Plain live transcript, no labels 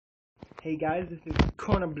Hey guys, this is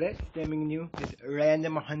Corner Blitz bringing you this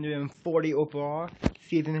random 140 overall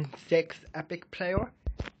Season 6 epic player.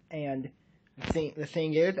 And the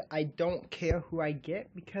thing is, I don't care who I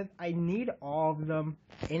get because I need all of them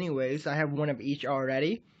anyways. I have one of each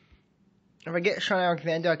already. If I get Sean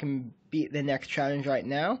Alexander, I can beat the next challenge right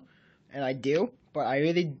now. And I do. But I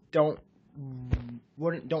really don't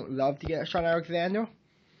love to get Sean Alexander.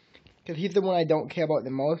 Because he's the one I don't care about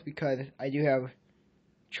the most because I do have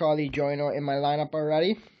Charlie Joyner in my lineup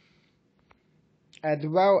already, as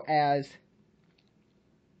well as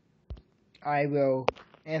Anthony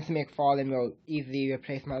McFarlane will easily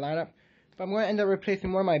replace my lineup, but I'm going to end up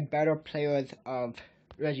replacing one of my better players of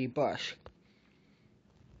Reggie Bush.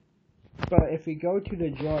 But if we go to the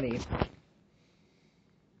journey,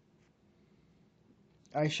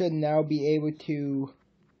 I should now be able to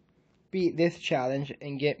beat this challenge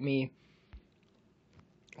and get me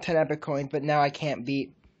 10 epic coins, but now I can't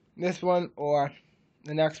beat this one or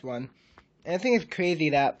the next one. And I think it's crazy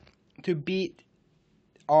that to beat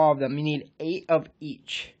all of them, you need 8 of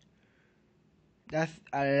each. That's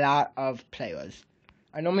a lot of players.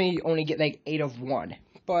 I normally only get like 8 of one,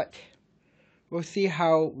 but we'll see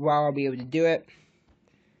how well I'll be able to do it.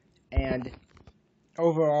 And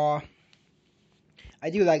overall, I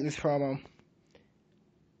do like this promo.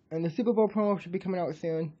 And the Super Bowl promo should be coming out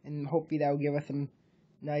soon, and hopefully that will give us some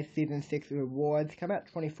nice Season 6 rewards. I'm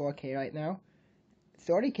at 24k right now.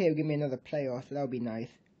 30k will give me another player, so that would be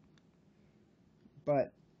nice.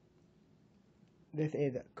 But this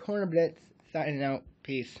is Corner Blitz signing out.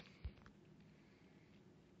 Peace.